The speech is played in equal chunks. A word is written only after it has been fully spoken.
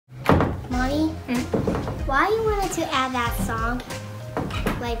Why you wanted to add that song?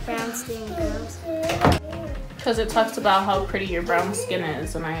 Like brown skin girls? Because it talks about how pretty your brown skin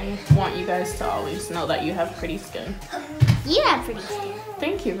is, and I want you guys to always know that you have pretty skin. You have pretty skin.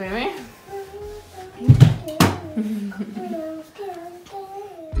 Thank you, baby.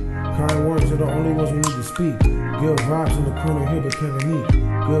 Kind words are the only ones we need to speak. Good vibes in the corner here, but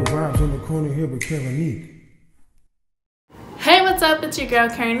karanique. Good vibes in the corner here, but karanique. Hey, what's up? It's your girl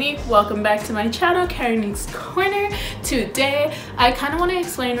Karanique. Welcome back to my channel, Karanique's Corner. Today, I kind of want to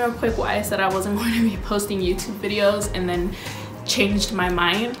explain real quick why I said I wasn't going to be posting YouTube videos and then changed my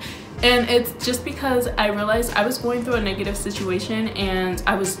mind. And it's just because I realized I was going through a negative situation and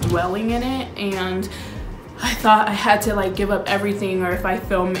I was dwelling in it, and I thought I had to like give up everything, or if I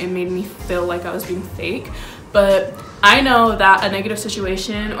film it made me feel like I was being fake. But I know that a negative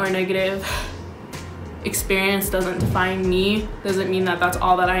situation or a negative experience doesn't define me, doesn't mean that that's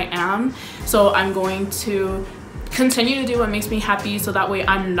all that I am. So I'm going to continue to do what makes me happy, so that way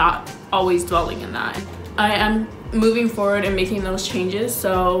I'm not always dwelling in that. I am moving forward and making those changes,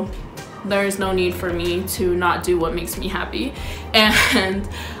 so there's no need for me to not do what makes me happy. And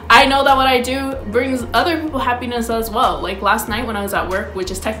I know that what I do brings other people happiness as well. Like last night when I was at work, which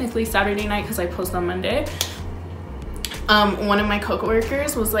is technically Saturday night because I post on Monday, one of my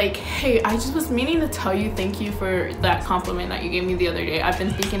co-workers was like, hey, I just was meaning to tell you thank you for that compliment that you gave me the other day. I've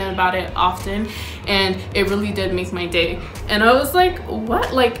been thinking about it often and it really did make my day. And I was like,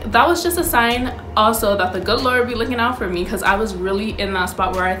 what? Like, that was just a sign also that the good Lord be looking out for me, because I was really in that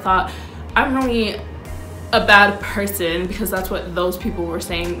spot where I thought I'm really a bad person, because that's what those people were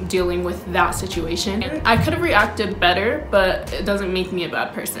saying, dealing with that situation. And I could have reacted better, but it doesn't make me a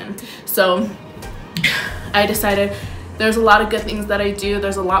bad person. So I decided there's a lot of good things that I do.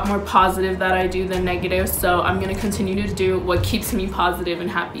 There's a lot more positive that I do than negative. So I'm gonna continue to do what keeps me positive and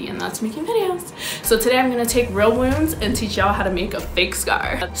happy, and that's making videos. So today I'm gonna take real wounds and teach y'all how to make a fake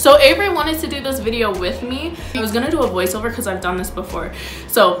scar. So Avery wanted to do this video with me. I was gonna do a voiceover because I've done this before.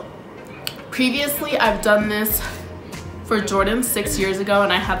 So previously I've done this for Jordan 6 years ago,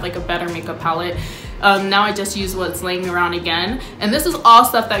 and I had like a better makeup palette. Now I just use what's laying around again, and this is all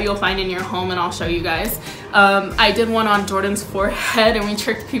stuff that you'll find in your home, and I'll show you guys. I did one on Jordan's forehead and we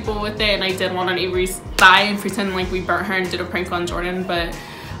tricked people with it, and I did one on Avery's thigh and pretended like we burnt her and did a prank on Jordan, but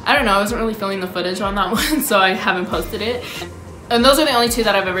I don't know, I wasn't really feeling the footage on that one, so I haven't posted it. And those are the only two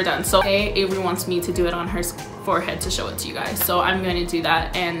that I've ever done. So Avery wants me to do it on her forehead to show it to you guys, so I'm going to do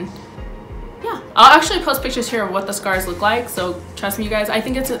that. And yeah, I'll actually post pictures here of what the scars look like, so trust me you guys. I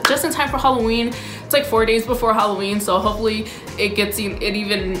think it's just in time for Halloween. It's like 4 days before Halloween, so hopefully it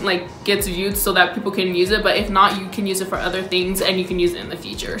even like gets viewed so that people can use it. But if not, you can use it for other things and you can use it in the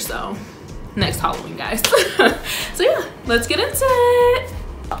future. So next Halloween, guys. So yeah, let's get into it.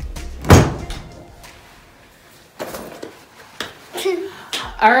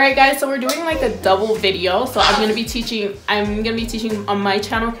 Alright guys, so we're doing like a double video. So I'm gonna be teaching on my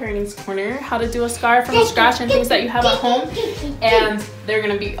channel, Karanique's Corner, how to do a scar from scratch and things that you have at home. And they're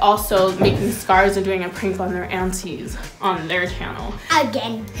gonna be also making scars and doing a prank on their aunties on their channel.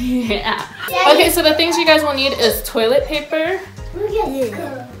 Again. Yeah. Okay, so the things you guys will need is toilet paper,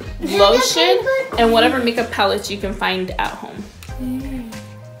 lotion, and whatever makeup palettes you can find at home.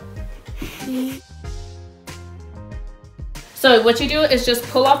 So what you do is just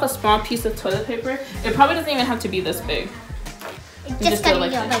pull off a small piece of toilet paper. It probably doesn't even have to be this big. You just do it like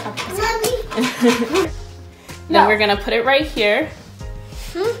this. Then we're gonna put it right here.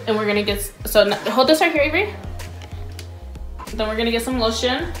 And we're gonna get, so hold this right here, Avery. Then we're gonna get some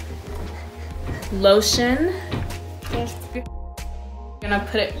lotion. Lotion. We're gonna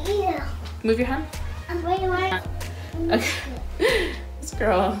put it, move your hand. Okay. This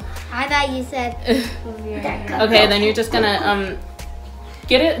girl. I thought you said okay, then you're just gonna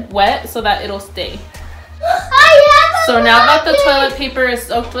get it wet so that it'll stay. So now that the toilet paper is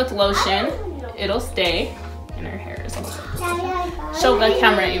soaked with lotion, it'll stay. And her hair is also soaked. Show the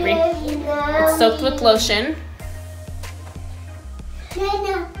camera, Avery. It's soaked with lotion.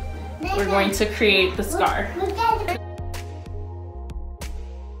 We're going to create the scar.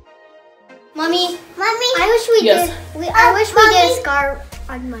 Mommy, I wish we did a scar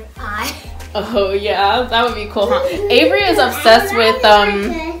on my eye. Oh yeah, that would be cool, huh? Avery is obsessed with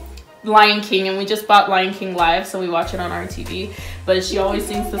Lion King, and we just bought Lion King Live, so we watch it on our TV. But she always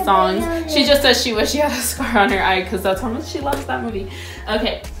sings the songs. She just says she wishes she had a scar on her eye because that's how much she loves that movie.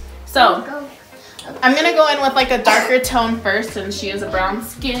 Okay, so I'm gonna go in with like a darker tone first, and she is a brown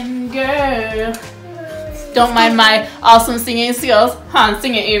skin girl. Don't mind my awesome singing skills. Huh,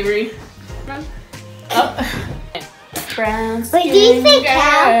 sing it, Avery. Oh. Brown skin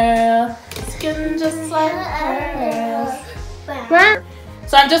girl, skin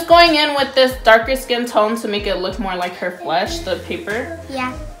So I'm just going in with this darker skin tone to make it look more like her flesh, the paper.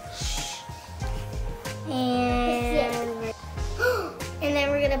 Yeah. And then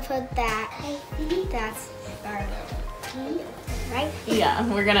we're gonna put that. That's our right? Yeah,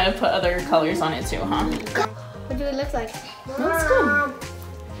 we're gonna put other colors on it too, huh? What do it look like? Looks good.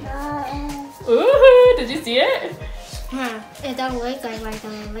 Ooh, did you see it? It don't look like my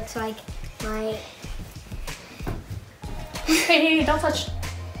thumb. It looks like my... Hey, don't touch.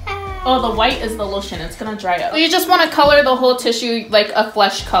 Oh, the white is the lotion. It's gonna dry up. So you just want to color the whole tissue like a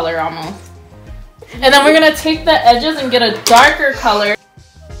flesh color almost. And then we're gonna take the edges and get a darker color.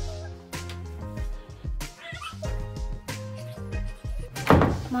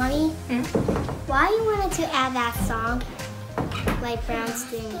 Mommy, why you wanted to add that song? Like brown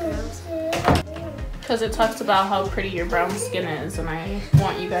skin girls? Because it talks about how pretty your brown skin is, and I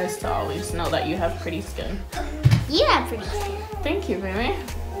want you guys to always know that you have pretty skin. You have pretty skin. Thank you, baby.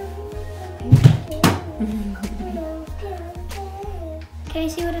 Can I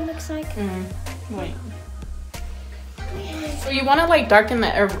see what it looks like? Wait. So you want to like darken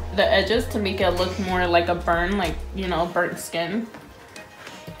the edges to make it look more like a burn, like, you know, burnt skin.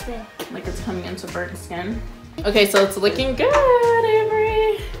 Yeah. Like it's coming into burnt skin. Okay, so it's looking good,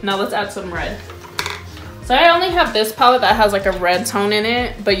 Avery. Now let's add some red. So I only have this palette that has like a red tone in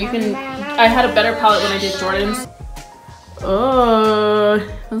it, but you can, I had a better palette when I did Jordan's. Oh,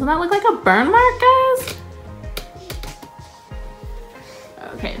 doesn't that look like a burn mark, guys?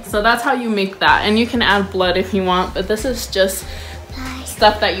 Okay, so that's how you make that. And you can add blood if you want, but this is just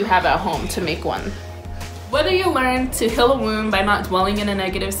stuff that you have at home to make one. Whether you learn to heal a wound by not dwelling in a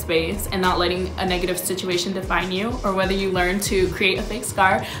negative space and not letting a negative situation define you, or whether you learn to create a fake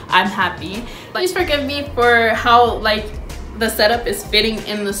scar, I'm happy. Please forgive me for how like the setup is fitting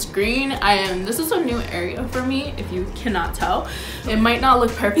in the screen. This is a new area for me, if you cannot tell. It might not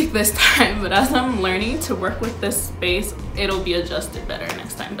look perfect this time, but as I'm learning to work with this space, it'll be adjusted better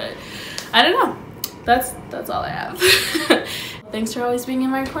next time. But I don't know. That's all I have. Thanks for always being in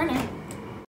my corner.